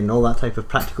nursery and all that type of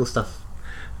practical stuff?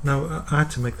 No, I had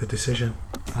to make the decision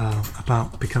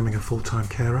about becoming a full-time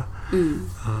carer, and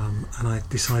I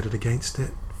decided against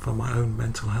it for my own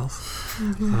mental health,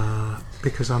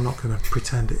 because I'm not going to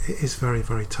pretend. It is very,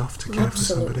 very tough to care for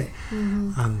somebody,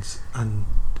 and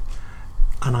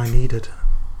I needed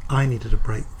a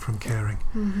break from caring.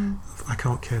 I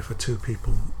can't care for two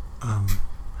people,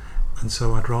 and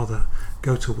so I'd rather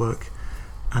go to work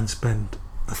and spend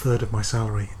a third of my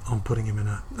salary on putting him in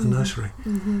a nursery,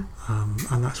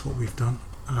 and that's what we've done.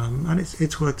 And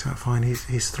it's worked out fine.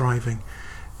 He's thriving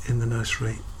in the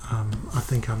nursery. I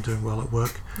think I'm doing well at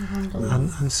work,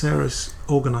 and Sarah's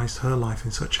organised her life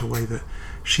in such a way that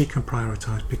she can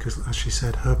prioritise, because, as she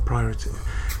said, her priority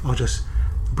are just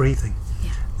breathing.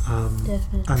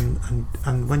 Definitely.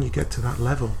 And when you get to that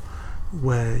level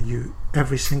where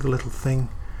every single little thing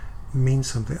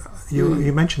means something.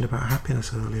 You mentioned about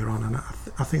happiness earlier on, and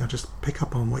I think I just pick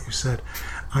up on what you said.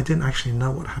 I didn't actually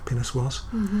know what happiness was,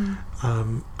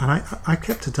 and I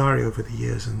kept a diary over the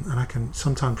years, and I can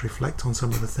sometimes reflect on some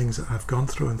of the things that I've gone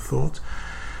through and thought.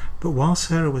 But while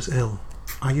Sarah was ill,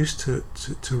 I used to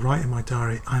write in my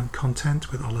diary, "I am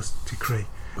content with Allah's decree."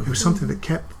 It was something that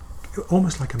kept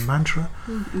almost like a mantra,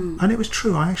 and it was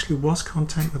true. I actually was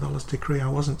content with Allah's decree. I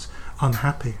wasn't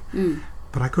unhappy,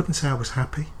 but I couldn't say I was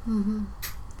happy.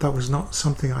 That was not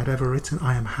something I'd ever written.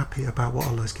 I am happy about what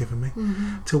Allah has given me.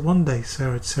 Till one day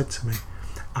Sarah had said to me,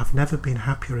 "I've never been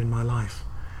happier in my life,"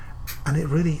 and it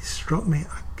really struck me.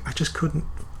 I just couldn't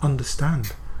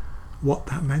understand what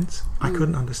that meant. I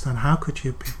couldn't understand, how could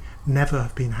you never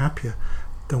have been happier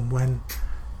than when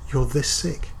you're this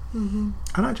sick? And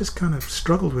I just kind of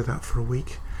struggled with that for a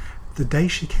week. The day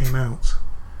she came out,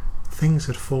 things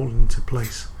had fallen into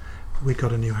place. We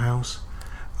got a new house.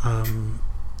 I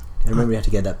remember you had to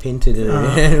get that painted.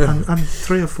 And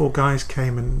 3 or 4 guys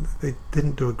came, and they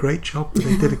didn't do a great job, but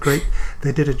they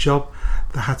did a job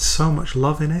that had so much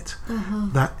love in it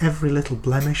that every little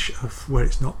blemish of where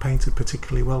it's not painted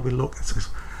particularly well, we look and says,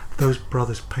 those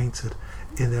brothers painted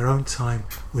in their own time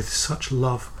with such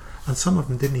love, and some of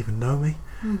them didn't even know me.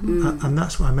 And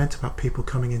that's what I meant about people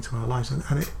coming into our lives, and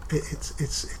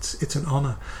it's an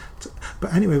honour.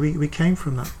 But anyway, we came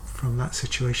from that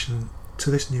situation to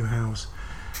this new house,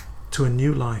 to a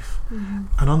new life,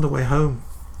 and on the way home,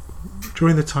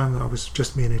 during the time that I was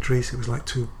just me and Idris, it was like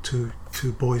two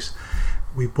boys.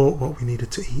 We bought what we needed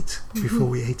to eat. Before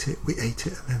we ate it,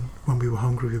 and then when we were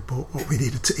hungry, we bought what we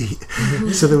needed to eat.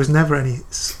 So there was never any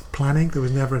planning. There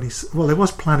was never any. Well, there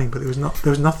was planning, but there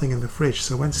was nothing in the fridge.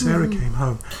 So when Sarah came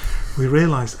home, we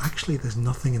realised actually there's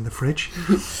nothing in the fridge,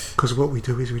 because what we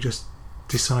do is we just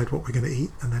decide what we're going to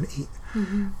eat and then eat.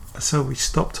 So we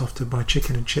stopped off to buy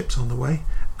chicken and chips on the way,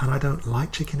 and I don't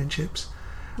like chicken and chips.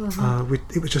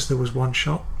 It was just, there was one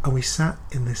shop, and we sat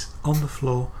in this on the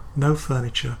floor, no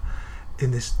furniture, in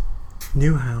this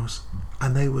new house,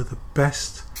 and they were the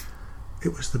best.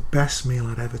 It was the best meal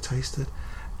I'd ever tasted.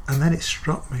 And then it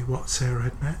struck me what Sarah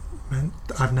had meant.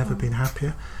 I've never been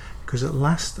happier, because at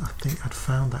last I think I'd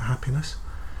found that happiness,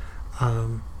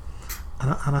 and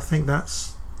I think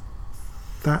that's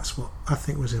what I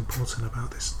think was important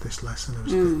about this lesson. It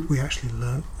was that we actually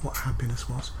learned what happiness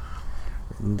was.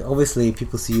 And obviously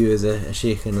people see you as a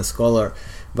sheikh and a scholar,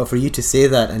 but for you to say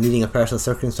that and needing a personal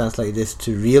circumstance like this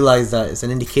to realise that, it's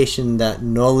an indication that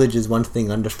knowledge is one thing,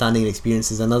 understanding and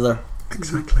experience is another.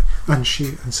 Exactly. And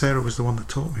Sarah was the one that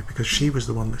taught me, because she was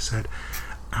the one that said,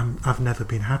 I've never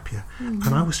been happier.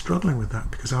 And I was struggling with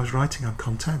that, because I was writing, I'm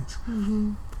content.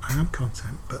 I am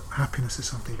content, but happiness is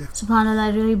something different.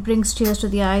 SubhanAllah, really brings tears to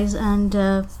the eyes, and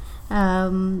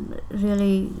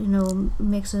really,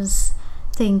 makes us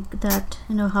think that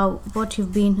what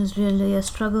you've been is really a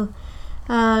struggle.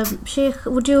 Sheikh,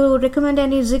 would you recommend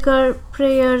any zikr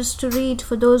prayers to read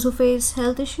for those who face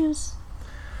health issues?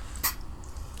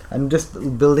 And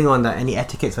just building on that, any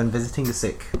etiquettes when visiting the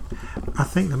sick? I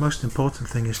think the most important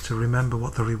thing is to remember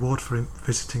what the reward for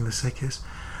visiting the sick is.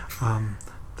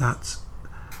 That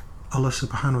Allah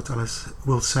subhanahu wa ta'ala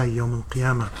will say, Yawm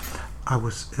al-Qiyamah, I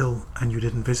was ill and you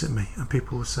didn't visit me. And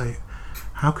people will say,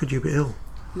 how could you be ill?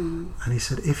 And he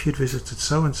said, if you'd visited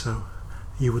so-and-so,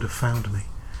 you would have found me.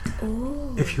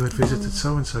 If you had visited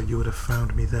so-and-so, you would have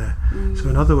found me there. So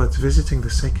in other words, visiting the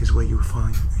sick is where you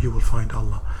will find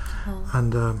Allah.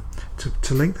 And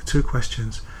to link the two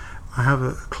questions, I have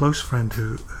a close friend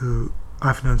who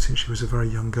I've known since she was a very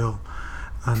young girl,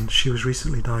 and she was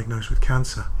recently diagnosed with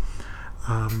cancer,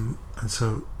 and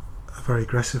so a very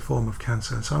aggressive form of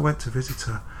cancer. And so I went to visit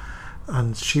her,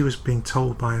 and she was being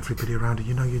told by everybody around her,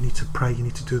 you need to pray, you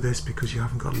need to do this because you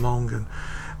haven't got long,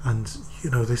 and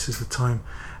this is the time.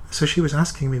 So she was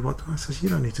asking me what. I says, you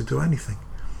don't need to do anything.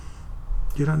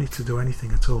 You don't need to do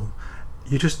anything at all.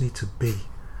 You just need to be,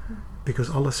 because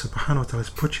Allah subhanahu wa ta'ala has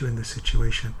put you in this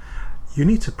situation. You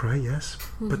need to pray, yes,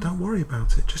 but don't worry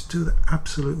about it. Just do the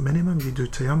absolute minimum. You do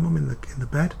tayammum in the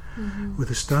bed with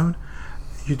a stone.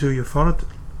 You do your farad,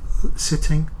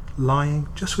 sitting, lying,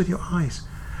 just with your eyes,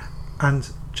 and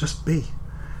just be,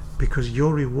 because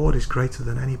your reward is greater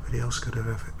than anybody else could have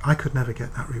ever. I could never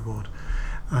get that reward,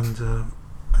 and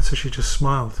so So she just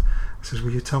smiled. Says,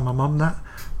 will you tell my mum that?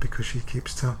 Because she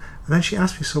keeps telling. And then she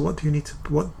asked me, so what do you need to,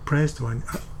 what prayers do I need?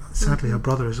 Sadly, her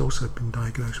brother has also been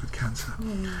diagnosed with cancer.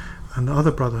 And the other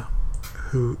brother,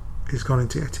 who is gone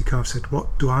into Etikaf, said, what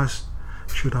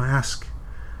should I ask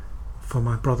for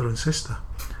my brother and sister?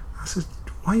 I said,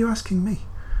 why are you asking me?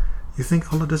 You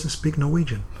think Allah doesn't speak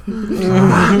Norwegian?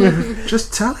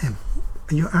 Just tell him.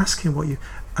 You ask him what you...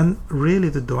 And really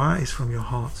the dua is from your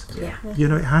heart. Yeah. You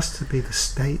know, it has to be the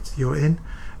state you're in.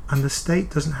 And the state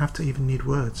doesn't have to even need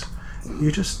words. You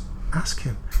just ask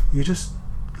him. You just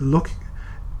look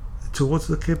towards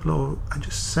the Qibla and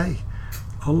just say,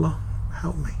 Allah,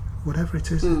 help me, whatever it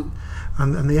is.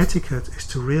 And the etiquette is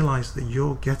to realize that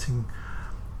you're getting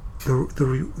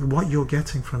what you're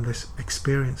getting from this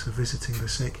experience of visiting the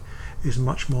sick is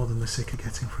much more than the sick are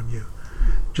getting from you.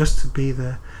 Just to be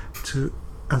there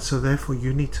and so therefore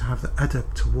you need to have the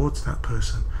adab towards that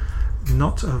person,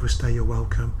 not to overstay your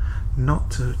welcome, not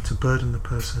to burden the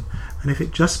person. And if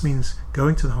it just means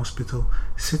going to the hospital,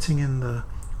 sitting in the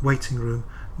waiting room,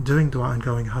 doing dua and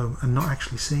going home and not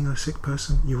actually seeing the sick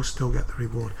person, you will still get the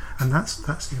reward. And that's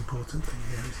the important thing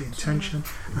here, is the intention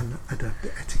and the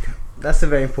etiquette. That's a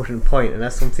very important point, and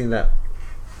that's something that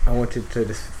I wanted to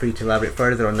just for you to elaborate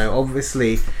further on. Now,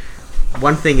 obviously,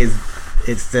 one thing is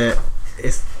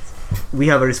we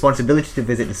have a responsibility to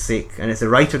visit the sick, and it's the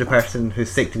right of the person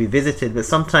who's sick to be visited, but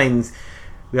sometimes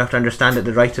we have to understand that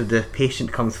the right of the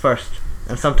patient comes first,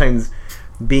 and sometimes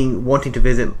wanting to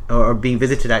visit or being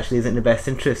visited actually isn't in the best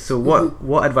interest. So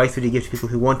what advice would you give to people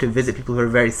who want to visit people who are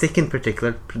very sick, in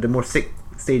particular, the more sick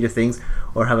stage of things,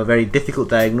 or have a very difficult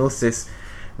diagnosis,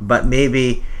 but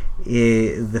maybe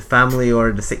the family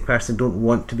or the sick person don't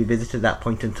want to be visited at that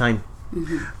point in time?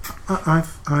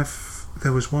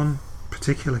 There was one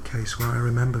particular case where I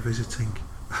remember visiting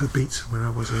Beats when I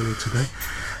was earlier today,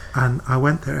 and I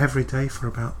went there every day for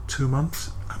about 2 months,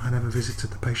 and I never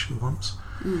visited the patient once.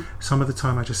 Some of the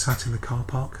time I just sat in the car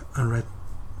park and read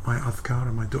my adhkar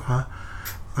and my dua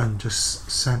and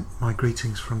just sent my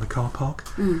greetings from the car park.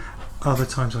 Other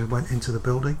times I went into the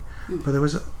building, but there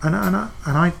was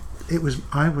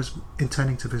I was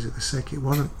intending to visit the sick. It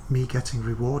wasn't me getting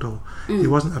reward, or it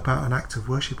wasn't about an act of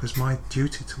worship. It was my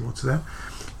duty towards them.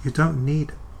 You don't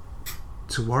need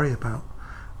to worry about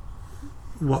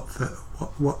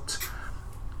what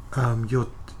you're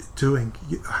doing,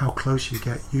 how close you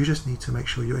get. You just need to make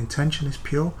sure your intention is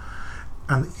pure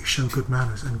and that you show good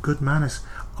manners. And good manners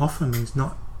often means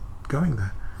not going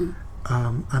there.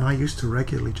 And I used to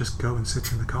regularly just go and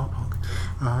sit in the car park.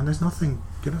 And there's nothing,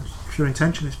 if your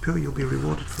intention is pure, you'll be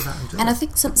rewarded for that. And I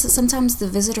think sometimes the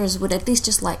visitors would at least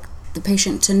just like the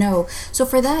patient to know. So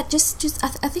for that,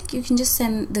 I think you can just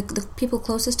send the people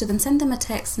closest to them, send them a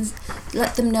text and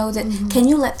let them know that, can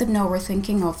you let them know we're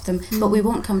thinking of them, but we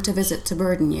won't come to visit to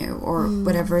burden you or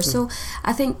whatever. So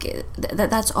I think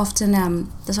that's often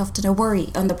a worry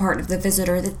on the part of the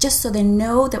visitor, that just so they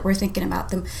know that we're thinking about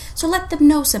them. So let them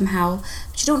know somehow,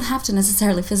 but you don't have to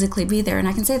necessarily physically be there. And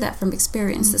I can say that from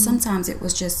experience, that sometimes it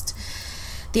was just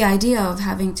the idea of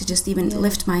having to just even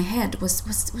lift my head was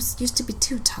used to be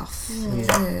too tough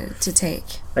to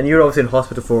take. And you were obviously in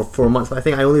hospital for 4 months, but I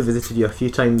think I only visited you a few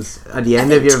times at the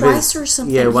end of your visit. Twice or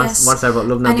something. Yeah, once I got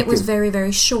Lubna. And it was very,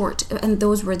 very short, and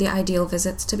those were the ideal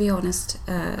visits, to be honest.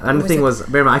 And the thing was,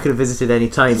 bear in mind, I could have visited any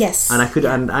time. Yes. And I could,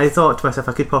 and I thought to myself,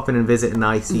 I could pop in and visit in the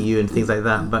ICU and things like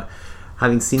that, but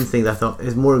having seen things, I thought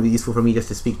it's more useful for me just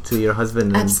to speak to your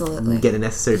husband and get the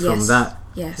necessary from that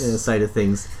side of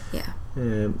things. Yeah.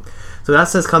 So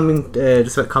that's us coming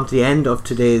just about come to the end of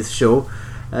today's show.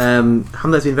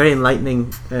 Hamza, it's been very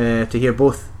enlightening to hear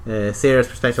both Sarah's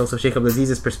perspective, also Sheikh Abdul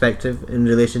Aziz's perspective in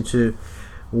relation to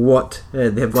what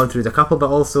they have gone through as a couple, but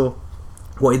also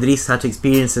what Idris had to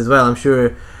experience as well. I'm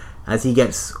sure as he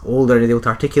gets older and is able to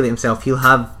articulate himself,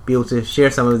 he'll be able to share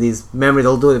some of these memories,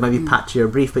 although they might be patchy or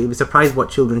brief, but you'll be surprised what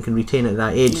children can retain at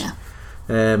that age.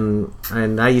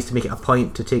 And I used to make it a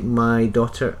point to take my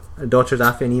daughters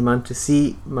Afia and Iman to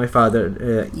see my father.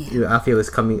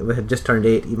 Afia had just turned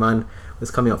 8, Iman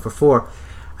was coming up for 4,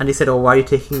 and they said, "Oh, why are you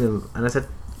taking them?" And I said,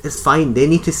 "It's fine, they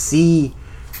need to see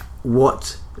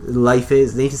what life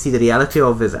is, they need to see the reality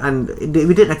of it." And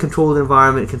we did it in a controlled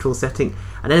environment, a controlled setting.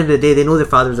 At the end of the day, they know their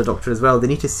father is a doctor as well. They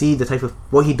need to see the type of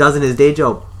what he does in his day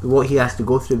job, what he has to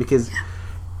go through, because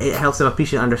it helps them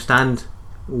appreciate and understand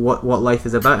what life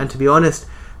is about. And to be honest,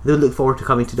 they look forward to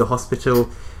coming to the hospital,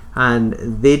 and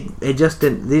they just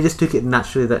took it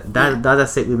naturally that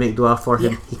Dada's sick, we make dua for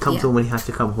him. He comes home when he has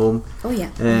to come home.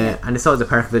 And it's always a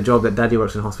perk of the job that Daddy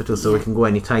works in hospital, so we can go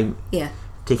anytime,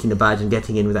 taking the badge and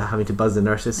getting in without having to buzz the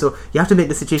nurses. So you have to make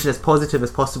the situation as positive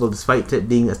as possible, despite it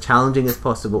being as challenging as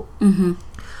possible.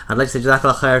 And I'd like to say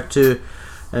Jazakallah khair to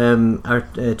our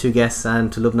two guests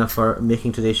and to Lubna for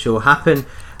making today's show happen.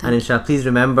 And inshallah, please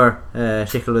remember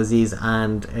Sheikh Al-Aziz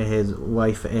and his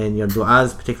wife in your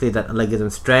du'as, particularly that Allah gives them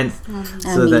strength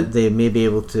so that they may be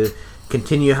able to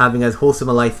continue having as wholesome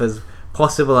a life as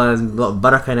possible and as a lot of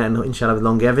barakah and inshallah with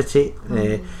longevity.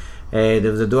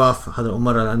 There was a dua of Hazrat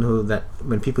Umar anhu that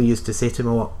when people used to say to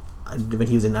him when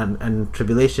he was in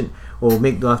tribulation,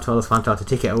 make dua to Allah subhanahu wa ta'ala to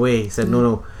take it away, he said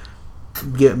no,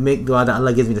 make dua that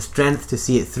Allah gives me the strength to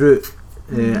see it through.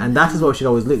 And that is what we should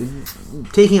always look.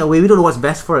 Taking it away, we don't know what's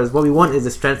best for us. What we want is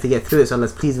the strength to get through it, so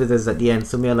Allah's pleased with us at the end.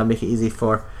 So may Allah make it easy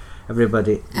for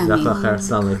everybody. Jazakallah khair.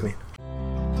 Assalamu alaikum.